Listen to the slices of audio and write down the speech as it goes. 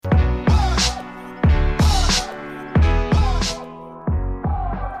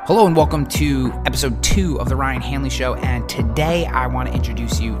Hello and welcome to episode 2 of the Ryan Hanley Show, and today I want to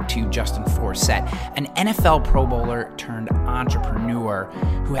introduce you to Justin Forsett, an NFL Pro Bowler turned entrepreneur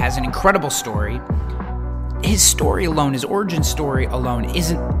who has an incredible story. His story alone, his origin story alone,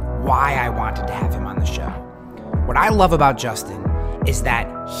 isn't why I wanted to have him on the show. What I love about Justin is that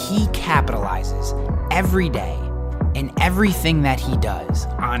he capitalizes every day and everything that he does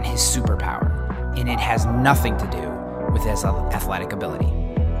on his superpower, and it has nothing to do with his athletic ability.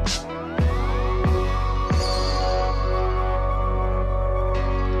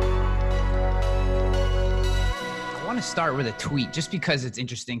 I want to start with a tweet just because it's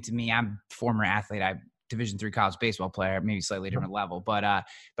interesting to me. I'm a former athlete. I'm Division III college baseball player, maybe slightly different level, but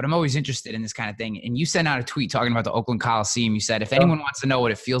I'm always interested in this kind of thing. And you sent out a tweet talking about the Oakland Coliseum. You said, if anyone wants to know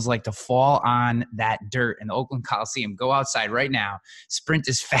what it feels like to fall on that dirt in the Oakland Coliseum, go outside right now, sprint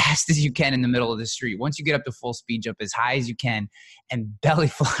as fast as you can in the middle of the street. Once you get up to full speed, jump as high as you can and belly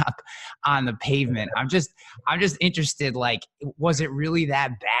flop on the pavement. I'm just interested, like, was it really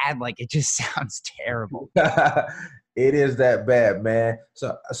that bad? Like, it just sounds terrible. It is that bad, man.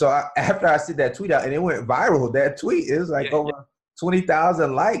 So after I sent that tweet out, and it went viral, that tweet, it was like over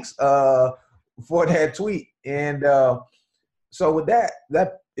 20,000 likes for that tweet. And so with that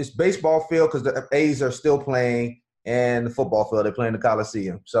it's baseball field because the A's are still playing, and the football field, they play in the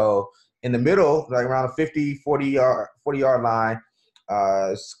Coliseum. So in the middle, like around a 40 yard line,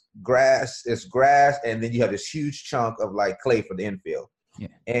 it's grass, and then you have this huge chunk of like clay for the infield. Yeah.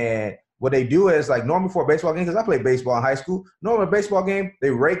 And what they do is, like, normally for a baseball game, because I played baseball in high school, normally a baseball game, they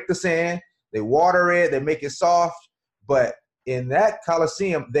rake the sand, they water it, they make it soft. But in that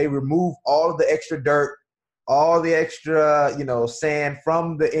Coliseum, they remove all of the extra dirt, all the extra, sand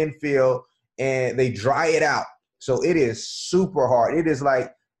from the infield, and they dry it out. So it is super hard. It is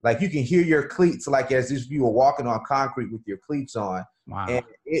like you can hear your cleats, like as if you were walking on concrete with your cleats on. Wow. And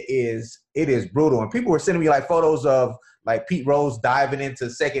it is brutal. And people were sending me like photos of like Pete Rose diving into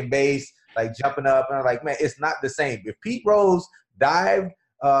second base, like jumping up. And I'm like, man, it's not the same. If Pete Rose dived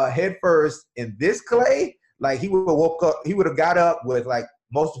head first in this clay, like he would have got up with like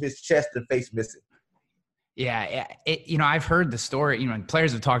most of his chest and face missing. Yeah. I've heard the story, and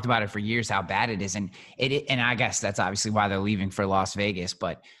players have talked about it for years, how bad it is. And I guess that's obviously why they're leaving for Las Vegas,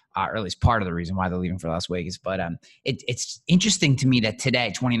 but or at least part of the reason why they're leaving for Las Vegas. But it's interesting to me that today,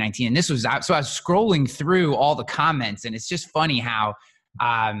 2019, and so I was scrolling through all the comments, and it's just funny how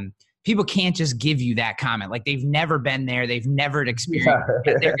people can't just give you that comment. Like, they've never been there. They've never experienced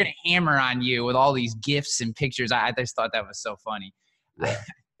it. They're going to hammer on you with all these GIFs and pictures. I just thought that was so funny. Yeah.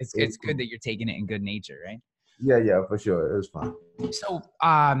 It's good that you're taking it in good nature, right? Yeah, for sure. It was fun. So,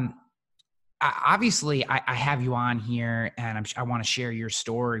 obviously, I have you on here, and I want to share your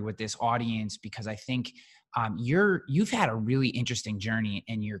story with this audience because I think you've had a really interesting journey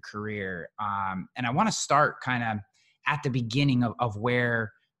in your career, and I want to start kind of at the beginning of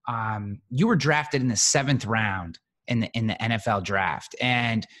where you were drafted in the 7th round in the NFL draft,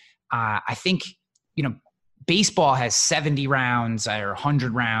 and I think baseball has 70 rounds or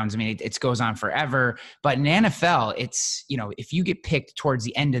 100 rounds. I mean, it goes on forever. But in NFL, it's, if you get picked towards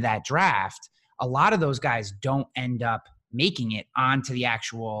the end of that draft, a lot of those guys don't end up making it onto the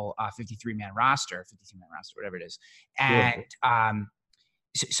actual 52-man roster, whatever it is. And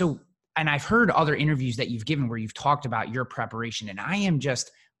and I've heard other interviews that you've given where you've talked about your preparation. And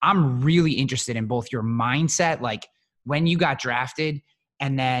I'm really interested in both your mindset, like when you got drafted,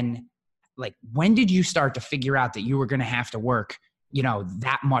 and then like, when did you start to figure out that you were going to have to work,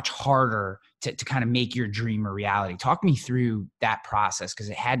 that much harder to kind of make your dream a reality? Talk me through that process, because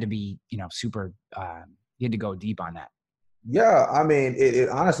it had to be, super, you had to go deep on that. Yeah, I mean, it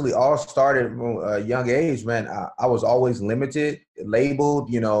honestly all started from a young age, man. I was always limited,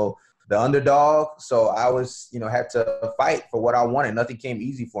 labeled, the underdog. So I was, had to fight for what I wanted. Nothing came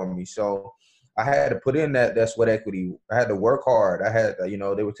easy for me. So I had to put in that sweat equity. I had to work hard. I had, they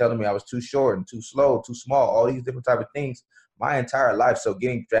were telling me I was too short and too slow, too small, all these different type of things my entire life. So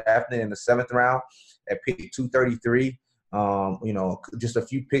getting drafted in the 7th round at pick 233, just a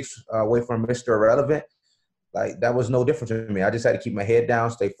few picks away from Mr. Irrelevant, like that was no different to me. I just had to keep my head down,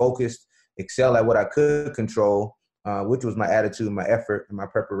 stay focused, excel at what I could control, which was my attitude, my effort, and my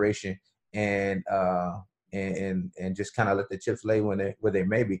preparation, and just kind of let the chips lay where they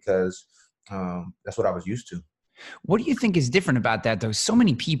may, because that's what I was used to. What do you think is different about that, though? So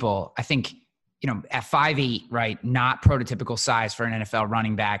many people, I think, at 5'8", right, not prototypical size for an NFL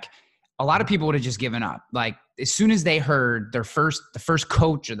running back, a lot of people would have just given up. Like, as soon as they heard the first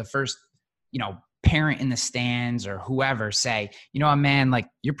coach or the first, parent in the stands or whoever say, man, like,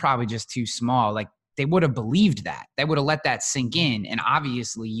 you're probably just too small. Like, they would have believed that. They would have let that sink in. And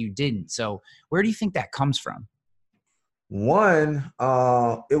obviously you didn't. So where do you think that comes from? One,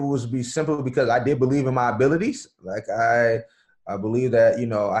 it was be simply because I did believe in my abilities. Like I believe that, you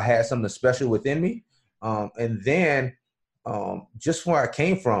know, I had something special within me. And then just where I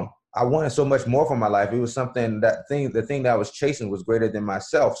came from, I wanted so much more from my life. It was something the thing that I was chasing was greater than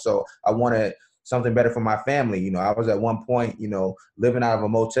myself. So I wanted something better for my family. You know, I was at one point, you know, living out of a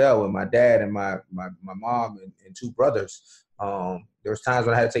motel with my dad and my mom and two brothers. There was times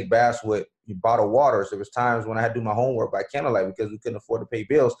when I had to take baths with bottled waters. There was times when I had to do my homework by candlelight because we couldn't afford to pay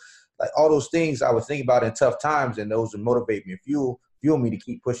bills. Like all those things I would think about in tough times, and those would motivate me and fuel me to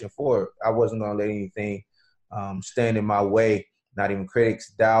keep pushing forward. I wasn't going to let anything stand in my way, not even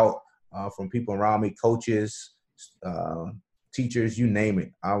critics, doubt from people around me, coaches, teachers, you name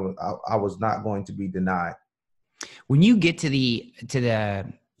it. I was not going to be denied. When you get to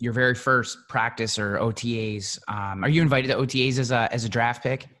your very first practice or OTAs, are you invited to OTAs as a draft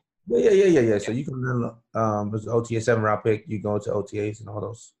pick? Yeah. So you can there's an OTA 7-round pick. You go to OTAs and all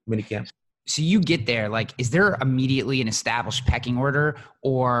those mini camps. So you get there, like, is there immediately an established pecking order,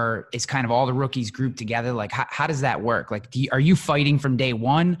 or is kind of all the rookies grouped together? Like, how does that work? Like, are you fighting from day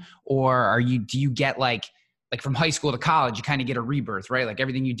one, or do you get like from high school to college, you kind of get a rebirth, right? Like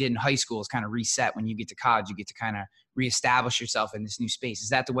everything you did in high school is kind of reset. When you get to college, you get to kind of reestablish yourself in this new space. Is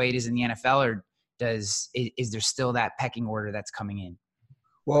that the way it is in the NFL, or is there still that pecking order that's coming in?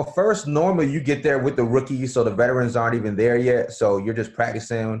 Well, first, normally you get there with the rookies, so the veterans aren't even there yet. So you're just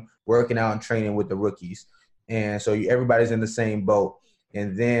practicing, working out, and training with the rookies. And so everybody's in the same boat.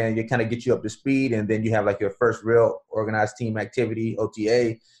 And then you kind of get you up to speed, and then you have like your first real organized team activity,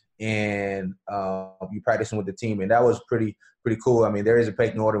 OTA, and you practicing with the team. And that was pretty cool. I mean, there is a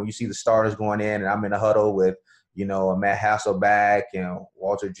pecking order when you see the starters going in, and I'm in a huddle with, you know, Matt Hasselbeck and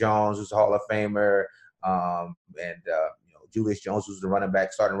Walter Jones, who's a Hall of Famer, Julius Jones was the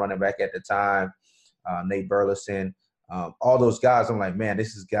starting running back at the time, Nate Burleson, all those guys. I'm like, man,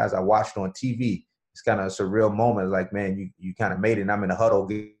 this is guys I watched on TV. It's kind of a surreal moment. It's like, man, you kind of made it. And I'm in a huddle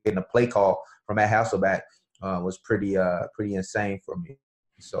getting a play call from Matt Hasselbeck was pretty insane for me.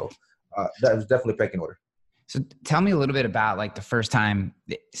 So that was definitely pecking order. So tell me a little bit about like the first time.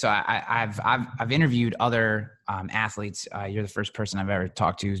 So I've interviewed other athletes. You're the first person I've ever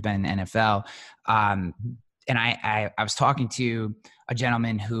talked to who's been in the NFL. And I was talking to a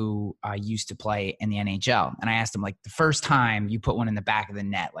gentleman who used to play in the NHL. And I asked him, like, the first time you put one in the back of the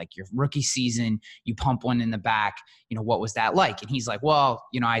net, like your rookie season, you pump one in the back, you know, what was that like? And he's like, well,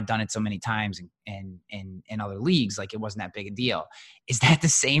 you know, I'd done it so many times in other leagues, like it wasn't that big a deal. Is that the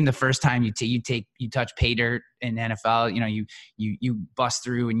same the first time you touch pay dirt in the NFL? You know, you bust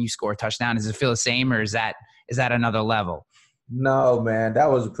through and you score a touchdown. Does it feel the same, or is that another level? No, man, that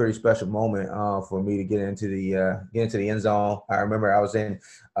was a pretty special moment for me to get into the end zone. I remember I was it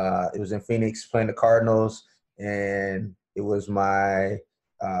was in Phoenix playing the Cardinals, and it was my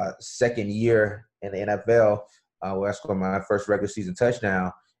second year in the NFL where I scored my first regular season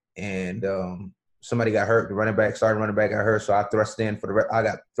touchdown, and somebody got hurt. The starting running back got hurt, so I got thrust into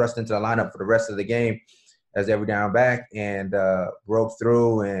the lineup for the rest of the game as every down back, and broke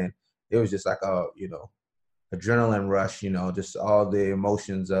through, and it was just like adrenaline rush, you know, just all the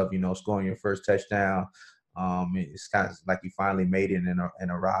emotions of, you know, scoring your first touchdown. It's kind of like you finally made it and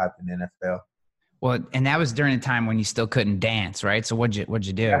arrived in the NFL. Well, and that was during a time when you still couldn't dance, right? So what'd you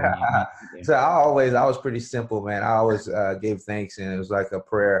do? So I was pretty simple, man. I always gave thanks, and it was like a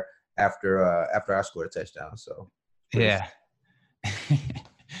prayer after I scored a touchdown. So yeah.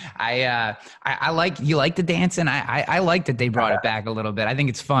 I like the dancing. I like that they brought it back a little bit. I think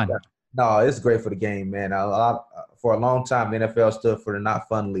it's fun. Yeah. No, it's great for the game, man. For a long time, the NFL stood for the not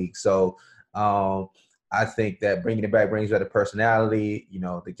fun league. So I think that bringing it back brings better personality. You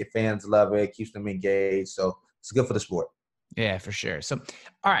know, the fans love it, keeps them engaged. So it's good for the sport. Yeah, for sure. So,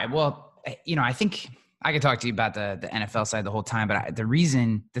 all right. Well, you know, I think I could talk to you about the NFL side the whole time, but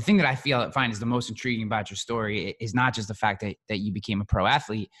the thing that I find is the most intriguing about your story is not just the fact that you became a pro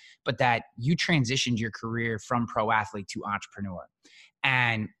athlete, but that you transitioned your career from pro athlete to entrepreneur.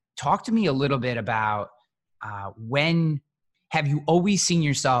 And talk to me a little bit about when have you always seen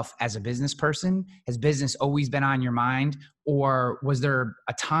yourself as a business person? Has business always been on your mind? Or was there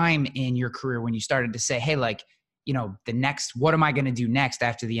a time in your career when you started to say, hey, like, you know, what am I going to do next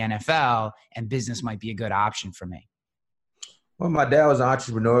after the NFL, and business might be a good option for me? Well, my dad was an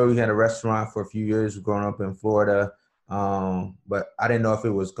entrepreneur. We had a restaurant for a few years growing up in Florida. But I didn't know if it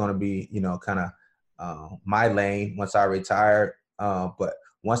was going to be, you know, kind of my lane once I retired. But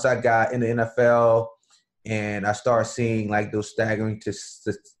once I got in the NFL, And I started seeing like those staggering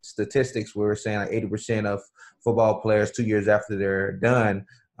statistics where we're saying like 80% of football players 2 years after they're done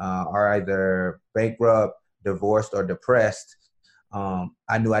are either bankrupt, divorced, or depressed.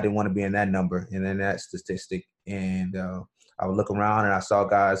 I knew I didn't want to be in that number and in that statistic. And I would look around and I saw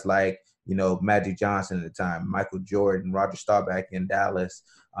guys like, Magic Johnson at the time, Michael Jordan, Roger Staubach in Dallas.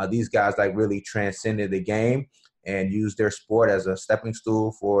 These guys like really transcended the game and used their sport as a stepping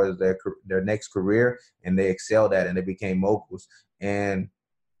stool for their next career, and they excelled at it, and they became moguls. And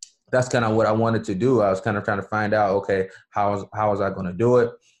that's kind of what I wanted to do. I was kind of trying to find out, okay, how was I going to do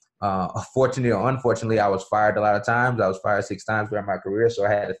it? Fortunately or unfortunately, I was fired a lot of times. I was fired 6 times during my career, so I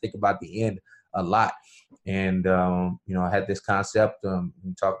had to think about the end a lot. And, I had this concept.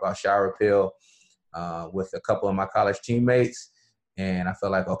 We talk about shower pill with a couple of my college teammates, and I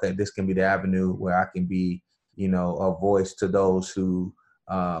felt like, okay, this can be the avenue where I can be, a voice to those who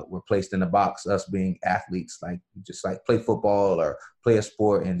were placed in the box, us being athletes, like just like play football or play a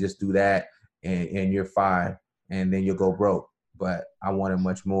sport and just do that, and you're fine, and then you'll go broke. But I wanted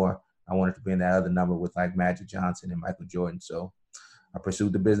much more. I wanted to be in that other number with like Magic Johnson and Michael Jordan. So I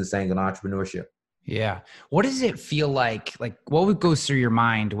pursued the business angle and entrepreneurship. Yeah. What does it feel like? Like, what goes through your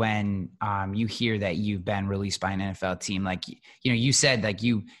mind when you hear that you've been released by an NFL team? Like, you said like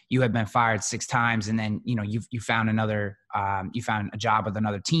you had been fired 6 times, and then you found you found a job with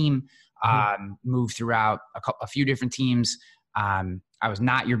another team, moved throughout a few different teams. I was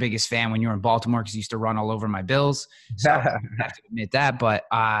not your biggest fan when you were in Baltimore because you used to run all over my Bills. So I have to admit that. But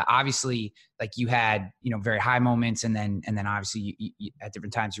obviously, like you had, very high moments, and then obviously you, at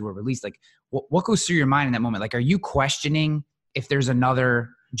different times you were released. Like, what goes through your mind in that moment? Like, are you questioning if there's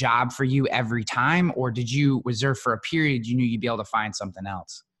another job for you every time, or was there for a period you knew you'd be able to find something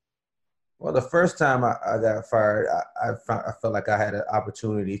else? Well, the first time I got fired, I felt like I had an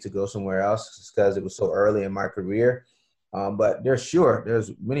opportunity to go somewhere else just because it was so early in my career. But there's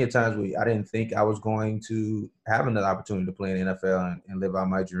many times where I didn't think I was going to have another opportunity to play in the NFL and live out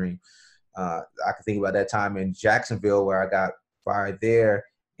my dream. I can think about that time in Jacksonville where I got fired there,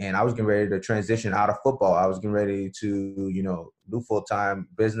 and I was getting ready to transition out of football. I was getting ready to, do full-time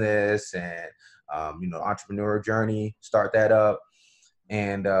business and, entrepreneur journey, start that up.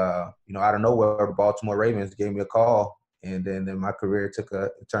 And, out of nowhere, the Baltimore Ravens gave me a call, and then my career took a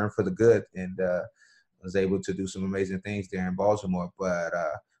turn for the good, and was able to do some amazing things there in Baltimore. But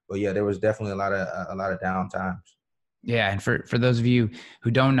yeah, there was definitely a lot of down times. Yeah, and for those of you who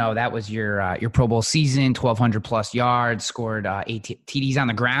don't know, that was your Pro Bowl season, 1,200 plus yards, scored 8 TDs on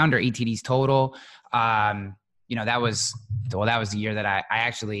the ground, or 8 TDs total. That was the year that I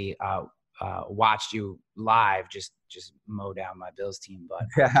actually watched you live, just mow down my Bills team. But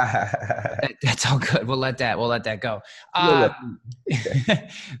that's all good. We'll let that go.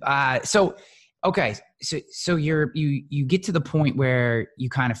 So. Okay. So you get to the point where you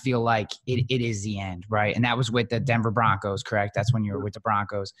kind of feel like it is the end, right? And that was with the Denver Broncos, correct? That's when you were with the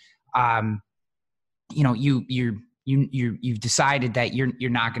Broncos. You've decided that you're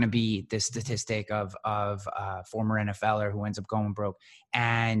not going to be this statistic of former NFLer who ends up going broke,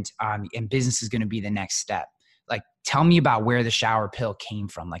 and business is going to be the next step. Like, tell me about where the shower pill came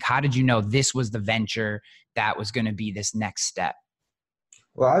from. Like, how did you know this was the venture that was going to be this next step?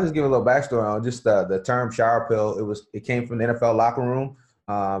 Well, I'll just give a little backstory on just the term shower pill. It came from the NFL locker room.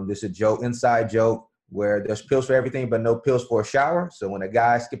 There's a joke, inside joke, where there's pills for everything, but no pills for a shower. So when a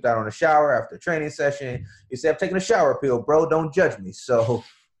guy skipped out on a shower after a training session, he said, "I'm taking a shower pill, bro. Don't judge me." So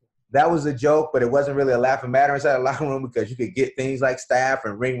that was a joke, but it wasn't really a laughing matter inside the locker room because you could get things like staph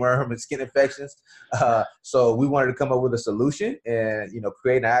and ringworm and skin infections. So we wanted to come up with a solution and,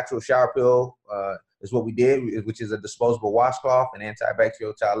 create an actual shower pill. Is what we did, which is a disposable washcloth and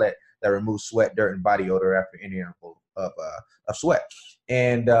antibacterial towelette that removes sweat, dirt, and body odor after any interval of sweat.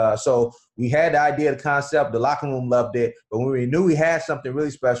 And so we had the idea, the concept. The locker room loved it. But when we knew we had something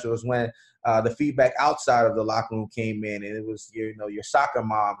really special was when the feedback outside of the locker room came in. And it was, your soccer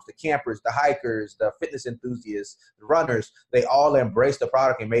moms, the campers, the hikers, the fitness enthusiasts, the runners. They all embraced the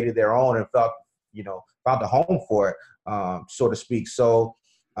product and made it their own and felt, found a home for it, so to speak. So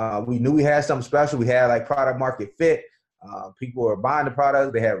we knew we had something special. We had like product market fit. People were buying the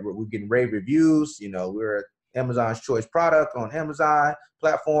product. We're getting rave reviews. We were Amazon's choice product on Amazon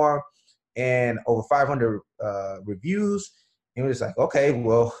platform, and over 500 reviews. And we're just like, okay,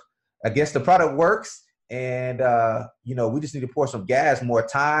 well, I guess the product works. And, we just need to pour some gas, more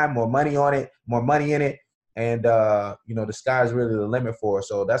time, more money on it, more money in it. And, the sky's really the limit for us.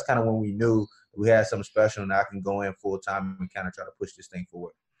 So that's kind of when we knew we had something special and I can go in full time and kind of try to push this thing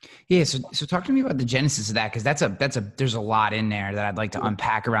forward. Yeah. So talk to me about the genesis of that. Cause there's a lot in there that I'd like to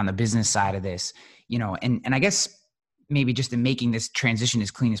unpack around the business side of this, and I guess maybe just in making this transition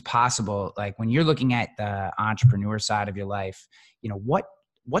as clean as possible, like when you're looking at the entrepreneur side of your life,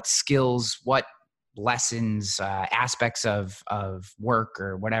 what skills, what lessons, aspects of work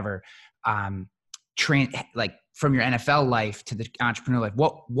or whatever, like from your NFL life to the entrepreneur life,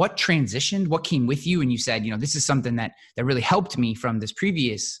 what transitioned, what came with you, and you said, this is something that really helped me from this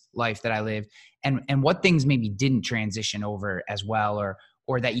previous life that I lived, and what things maybe didn't transition over as well,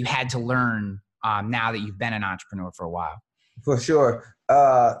 or that you had to learn now that you've been an entrepreneur for a while. For sure.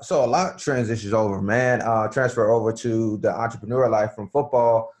 So a lot transitions over, man. Transfer over to the entrepreneur life from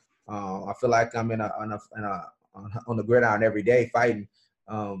football. I feel like I'm on the gridiron every day fighting.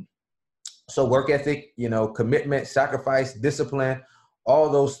 So work ethic, commitment, sacrifice, discipline, all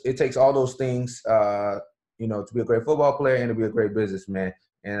those, it takes all those things, to be a great football player and to be a great businessman.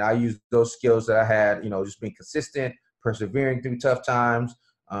 And I use those skills that I had, just being consistent, persevering through tough times.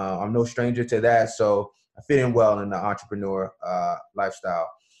 I'm no stranger to that. So I fit in well in the entrepreneur lifestyle.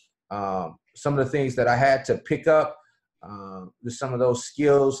 Some of the things that I had to pick up, some of those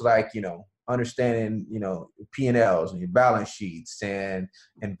skills, like, understanding, P&Ls and your balance sheets and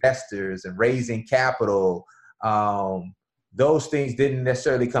investors and raising capital. Those things didn't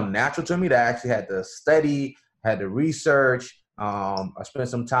necessarily come natural to me. That I actually had to study, had to research. I spent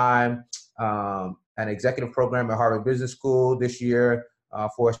some time an executive program at Harvard Business School this year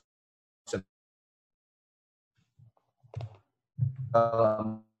for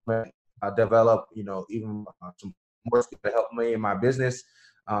develop, even some more skills to help me in my business.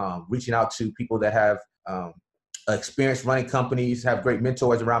 Reaching out to people that have experience running companies, have great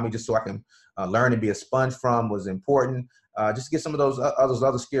mentors around me, just so I can learn and be a sponge from was important. Just to get some of those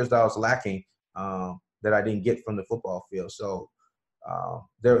other skills that I was lacking that I didn't get from the football field. So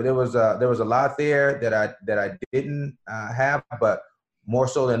there was a lot there that I didn't have, but more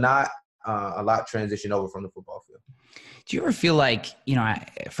so than not, a lot transitioned over from the football field. Do you ever feel like,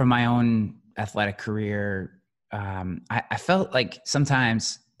 from my own athletic career, I felt like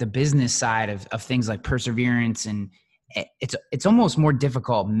sometimes the business side of things like perseverance, and it's almost more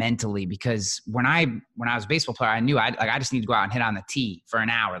difficult mentally, because when I was a baseball player, I knew I just need to go out and hit on the tee for an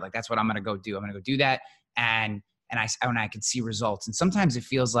hour. Like, that's what I'm going to go do. I'm going to go do that. And I could see results. And sometimes it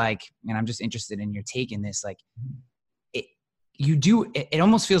feels like, and I'm just interested in your take in this, like, it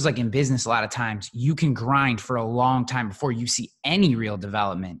almost feels like in business, a lot of times you can grind for a long time before you see any real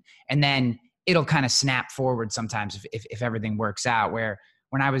development. And then it'll kind of snap forward sometimes if everything works out. Where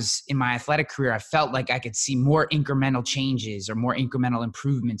when I was in my athletic career, I felt like I could see more incremental changes or more incremental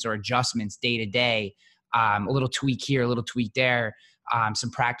improvements or adjustments day to day, a little tweak here, a little tweak there, some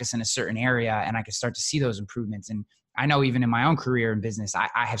practice in a certain area, and I could start to see those improvements. And I know even in my own career in business, I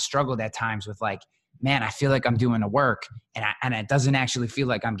have struggled at times with, like, man, I feel like I'm doing the work and it doesn't actually feel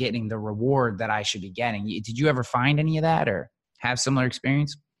like I'm getting the reward that I should be getting. Did you ever find any of that or have similar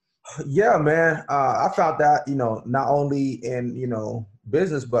experience? Yeah, man. I found that, not only in,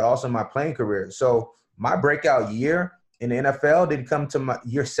 business, but also my playing career. So my breakout year in the NFL didn't come to my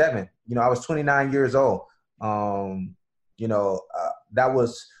year 7. I was 29 years old. That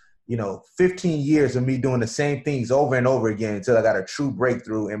was, 15 years of me doing the same things over and over again until I got a true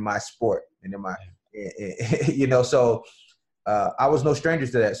breakthrough in my sport and in my, so I was no stranger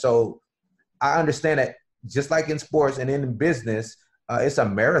to that. So I understand that just like in sports and in business, it's a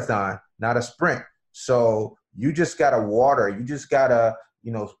marathon, not a sprint. So you just got to water. You just got to,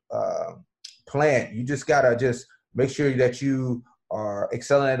 plant. You just got to just make sure that you are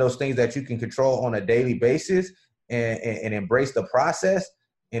excelling at those things that you can control on a daily basis and embrace the process.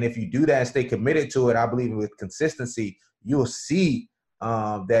 And if you do that and stay committed to it, I believe with consistency, you'll see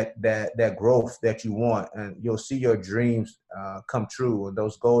that growth that you want, and you'll see your dreams come true, and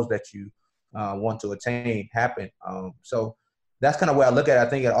those goals that you want to attain happen. So that's kind of where I look at it. I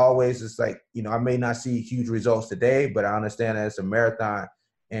think it always is like, I may not see huge results today, but I understand that it's a marathon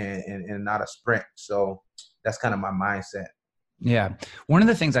and not a sprint. So that's kind of my mindset. Yeah. One of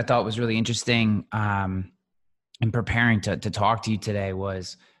the things I thought was really interesting in preparing to talk to you today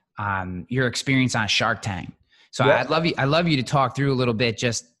was your experience on Shark Tank. So Yep. I'd love you to talk through a little bit,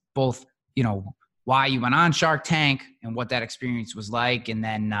 just both, why you went on Shark Tank and what that experience was like. And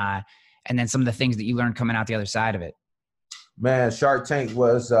then some of the things that you learned coming out the other side of it. Man, Shark Tank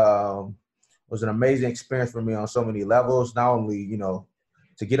was an amazing experience for me on so many levels. Not only,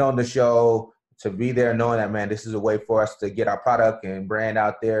 to get on the show, to be there knowing that, man, this is a way for us to get our product and brand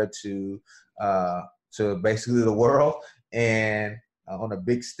out there to basically the world and on a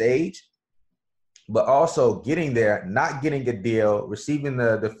big stage. but also getting there, not getting a deal, receiving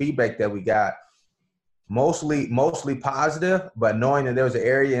the feedback that we got, mostly positive, but knowing that there was an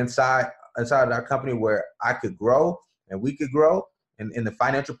area inside of our company where I could grow and we could grow in the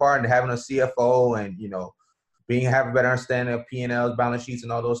financial part, and having a CFO and, you know, have a better understanding of P&Ls, balance sheets,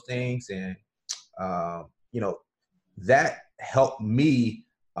 and all those things. And, you know, that helped me,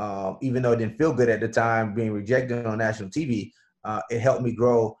 even though it didn't feel good at the time being rejected on national TV, it helped me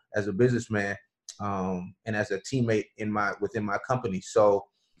grow as a businessman, and as a teammate within my company. So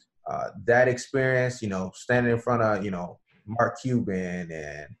that experience, you know, standing in front of, you know, Mark Cuban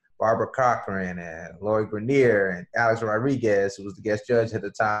and Barbara Cochran and Lori Grenier and Alex Rodriguez, who was the guest judge at the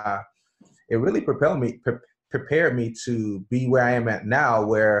time, it really prepared me to be where I am at now,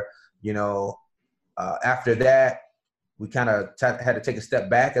 where, you know, after that, we kind of had to take a step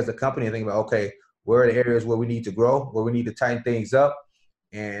back as a company and think about, okay, where are the areas where we need to grow, where we need to tighten things up,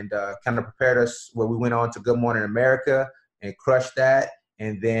 and kind of prepared us where we went on to Good Morning America and crushed that,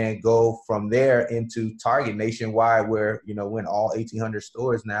 and then go from there into Target nationwide, where, you know, we're in all 1,800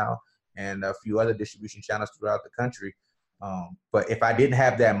 stores now and a few other distribution channels throughout the country. But if I didn't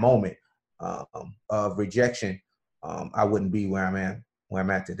have that moment of rejection, I wouldn't be where I'm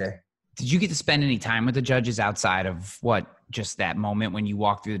at today. Did you get to spend any time with the judges outside of just that moment when you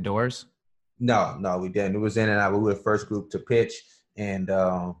walked through the doors? No, we didn't. It was in and out. We were the first group to pitch, and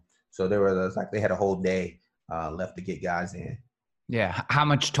so they had a whole day left to get guys in. Yeah. How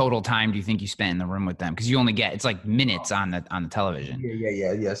much total time do you think you spent in the room with them? Because you only it's like minutes on the television.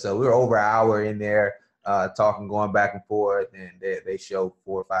 Yeah. So we were over an hour in there talking, going back and forth, and they showed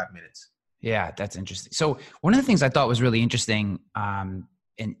 4 or 5 minutes. Yeah, that's interesting. So one of the things I thought was really interesting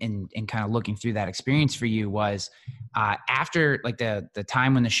in kind of looking through that experience for you was after like the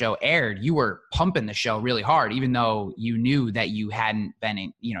time when the show aired, you were pumping the show really hard, even though you knew that you hadn't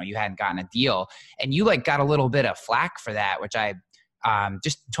you hadn't gotten a deal, and you like got a little bit of flack for that, which I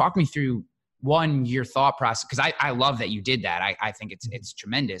just talk me through your thought process. Cause I love that you did that. I think it's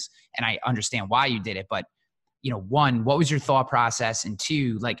tremendous, and I understand why you did it, but you know, one, what was your thought process? And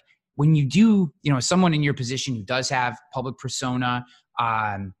two, like, when you do, you know, someone in your position who does have public persona,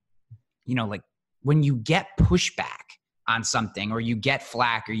 you know, like when you get pushback on something, or you get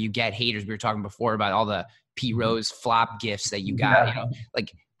flack, or you get haters, we were talking before about all the Pete Rose flop gifts that you got, you know,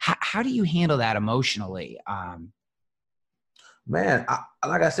 like how do you handle that emotionally? Man,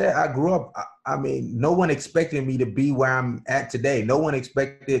 like I said, I grew up, I mean, no one expected me to be where I'm at today. No one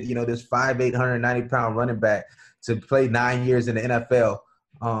expected, you know, this 5'8", 190-pound running back to play 9 years in the NFL.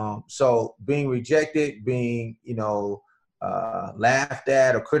 So being rejected, being, you know, laughed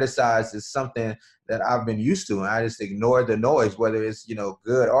at or criticized is something that I've been used to. And I just ignore the noise, whether it's, you know,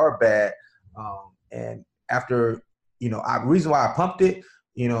 good or bad. And after, you know, reason why I pumped it,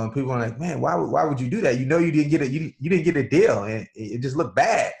 you know, and people are like, man, why would you do that? You know, you didn't get you didn't get a deal, and it just looked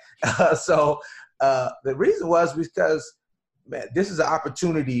bad. So the reason was because, man, this is an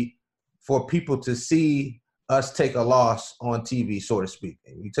opportunity for people to see us take a loss on TV, so to speak.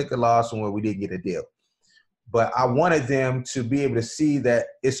 And we took a loss where we didn't get a deal. But I wanted them to be able to see that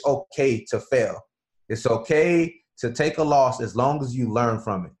it's okay to fail. It's okay to take a loss as long as you learn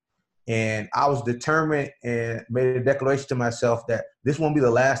from it. And I was determined and made a declaration to myself that this won't be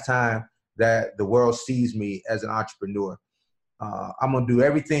the last time that the world sees me as an entrepreneur. I'm going to do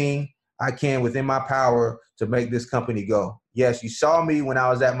everything I can within my power to make this company go. Yes, you saw me when I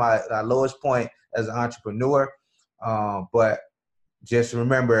was at my lowest point as an entrepreneur, but just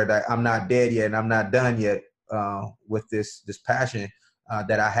remember that I'm not dead yet, and I'm not done yet with this passion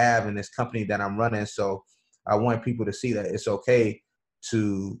that I have in this company that I'm running. So I want people to see that it's okay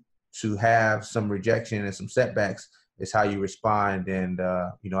to have some rejection and some setbacks. Is how you respond. And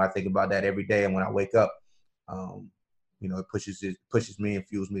you know, I think about that every day, and when I wake up, you know, it pushes me and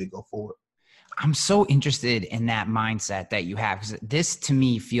fuels me to go forward. I'm so interested in that mindset that you have, because this to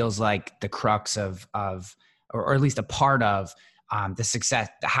me feels like the crux of or at least a part of the success,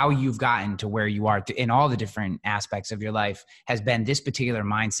 how you've gotten to where you are in all the different aspects of your life has been this particular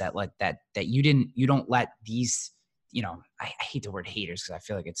mindset, like that you don't let these, you know, I hate the word haters because I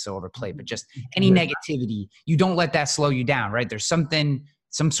feel like it's so overplayed, but just any negativity, you don't let that slow you down, right? There's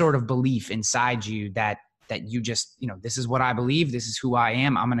some sort of belief inside you that you just, you know, this is what I believe. This is who I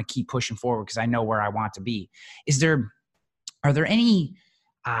am. I'm going to keep pushing forward because I know where I want to be. Are there any,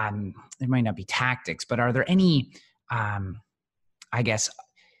 there might not be tactics, but are there any, I guess,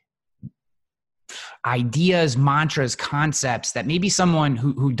 ideas, mantras, concepts that maybe someone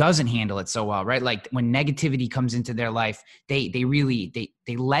who doesn't handle it so well, right? Like when negativity comes into their life, they really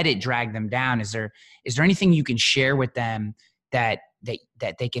let it drag them down. Is there anything you can share with them that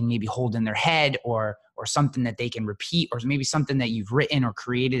that they can maybe hold in their head, or something that they can repeat, or maybe something that you've written or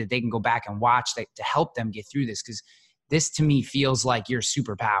created that they can go back and watch to help them get through this? Because this to me feels like your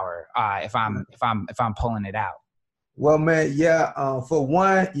superpower, if I'm pulling it out. Well, man, yeah. For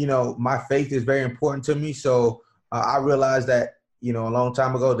one, my faith is very important to me. So I realized that, a long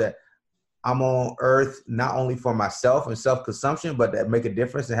time ago, that I'm on earth not only for myself and self-consumption, but that make a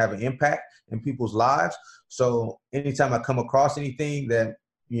difference and have an impact in people's lives. So anytime I come across anything that,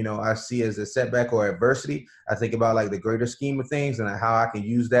 I see as a setback or adversity, I think about like the greater scheme of things and how I can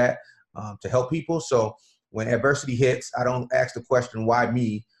use that to help people. So when adversity hits, I don't ask the question, why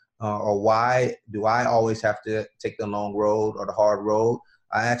me? Or why do I always have to take the long road or the hard road?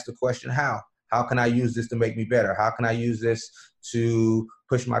 I ask the question, how? How can I use this to make me better? How can I use this to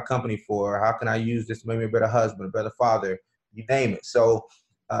push my company forward? How can I use this to make me a better husband, a better father? You name it. So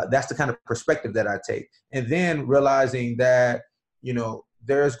that's the kind of perspective that I take. And then realizing that,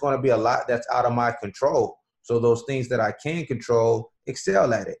 there's going to be a lot that's out of my control. So those things that I can control,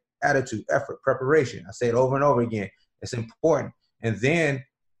 excel at it. Attitude, effort, preparation. I say it over and over again. It's important. And then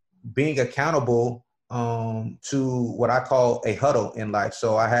being accountable to what I call a huddle in life.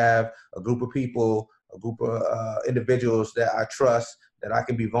 So I have a group of people, a group of individuals that I trust, that I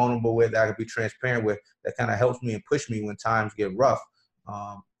can be vulnerable with, that I can be transparent with, that kind of helps me and push me when times get rough.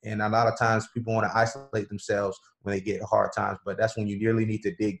 And a lot of times people want to isolate themselves when they get hard times, but that's when you really need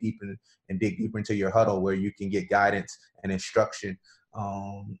to dig deep and dig deeper into your huddle, where you can get guidance and instruction,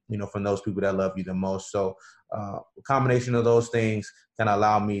 from those people that love you the most. So a combination of those things can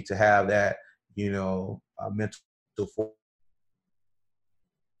allow me to have that, mental force.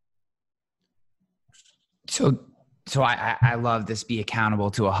 So I love this be accountable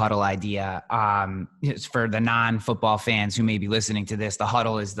to a huddle idea. For the non-football fans who may be listening to this, the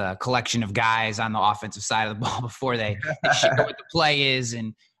huddle is the collection of guys on the offensive side of the ball before they share what the play is.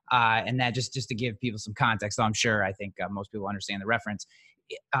 And that just to give people some context, though I think most people understand the reference.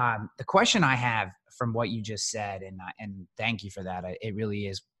 The question I have from what you just said, and thank you for that. It really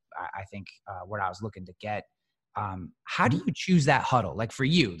is, I think, what I was looking to get. How do you choose that huddle? Like for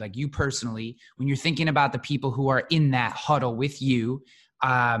you, like you personally, when you're thinking about the people who are in that huddle with you,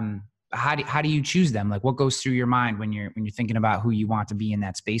 how do you choose them? Like what goes through your mind when you're thinking about who you want to be in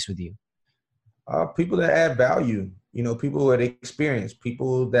that space with you? People that add value, people with experience,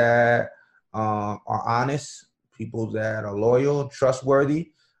 people that are honest, people that are loyal,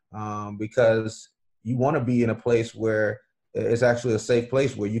 trustworthy, because you want to be in a place where it's actually a safe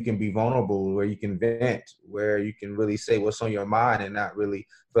place, where you can be vulnerable, where you can vent, where you can really say what's on your mind and not really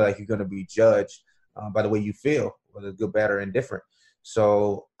feel like you're going to be judged by the way you feel, whether good, bad, or indifferent.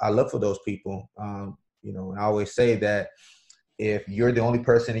 So I look for those people, and I always say that if you're the only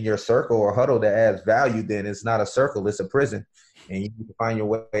person in your circle or huddle that adds value, then it's not a circle, it's a prison, and you need to find your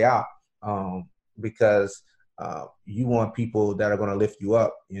way out, because you want people that are going to lift you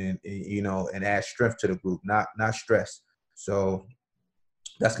up and add strength to the group, not stress. So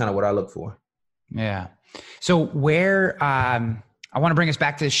that's kind of what I look for. Yeah. So where, I want to bring us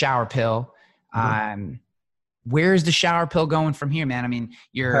back to the shower pill. Where's the shower pill going from here, man? I mean,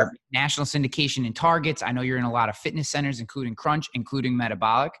 you're national syndication in Targets. I know you're in a lot of fitness centers, including Crunch, including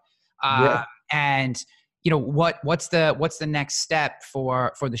Metabolic. And what's the next step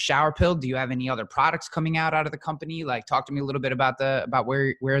for the shower pill? Do you have any other products coming out of the company? Like, talk to me a little bit about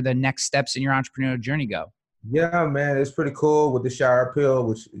where the next steps in your entrepreneurial journey go. Yeah, man, it's pretty cool with the shower pill,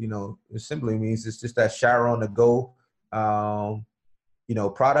 which, it simply means it's just that shower on the go,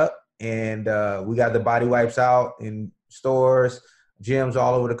 product. And we got the body wipes out in stores, gyms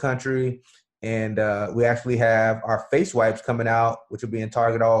all over the country. And we actually have our face wipes coming out, which will be in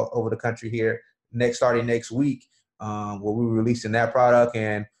Target all over the country here starting next week, where we're releasing that product.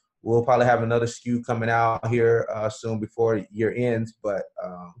 And we'll probably have another SKU coming out here soon before year ends.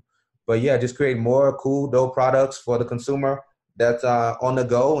 But yeah, just create more cool, dope products for the consumer that's on the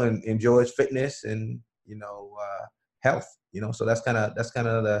go and enjoys fitness and, health, so that's kind of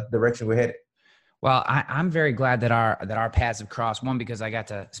the direction we're headed. Well, I'm very glad that our paths have crossed. One, because I got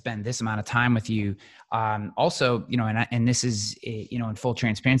to spend this amount of time with you. Also, and this is, in full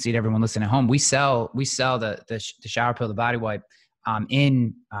transparency to everyone listening at home, we sell the shower pill, the body wipe,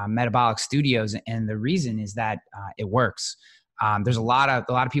 in Metabolic Studios, and the reason is that it works. There's a lot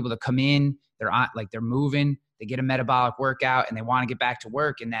of people that come in, they're moving, they get a metabolic workout and they want to get back to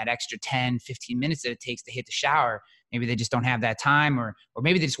work, and that extra 10, 15 minutes that it takes to hit the shower, maybe they just don't have that time, or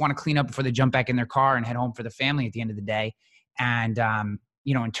maybe they just want to clean up before they jump back in their car and head home for the family at the end of the day. And,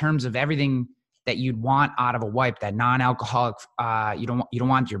 in terms of everything that you'd want out of a wipe, that non-alcoholic, you don't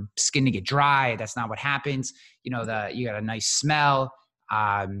want your skin to get dry. That's not what happens. You got a nice smell.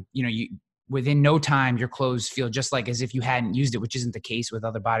 Within no time, your clothes feel just like as if you hadn't used it, which isn't the case with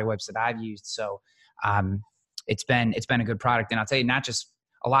other body wipes that I've used. So it's been a good product. And I'll tell you, not just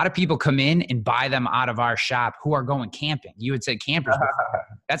a lot of people come in and buy them out of our shop who are going camping. You had said campers before.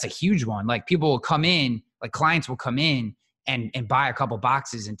 That's a huge one. Like people will come in, like clients will come in and buy a couple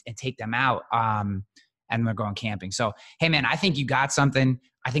boxes and take them out. And they're going camping. So, hey man, I think you got something.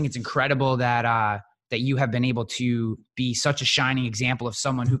 I think it's incredible that you have been able to be such a shining example of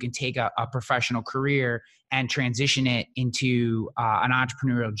someone who can take a professional career and transition it into an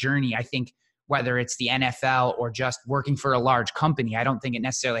entrepreneurial journey. I think whether it's the NFL or just working for a large company, I don't think it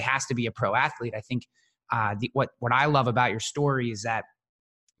necessarily has to be a pro athlete. I think what I love about your story is that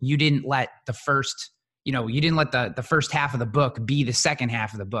you didn't let the first half of the book be the second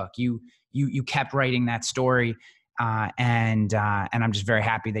half of the book. You kept writing that story. And I'm just very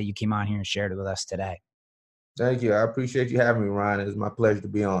happy that you came on here and shared it with us today. Thank you. I appreciate you having me, Ryan. It's my pleasure to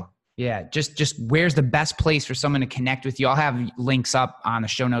be on. Yeah. Just where's the best place for someone to connect with you? I'll have links up on the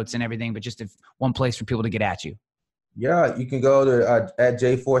show notes and everything, but just one place for people to get at you. Yeah, you can go to at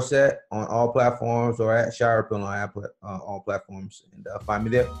J Forsett on all platforms or at Shirepin on all platforms and find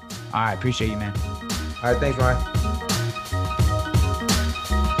me there. All right. Appreciate you, man. All right. Thanks, Ryan.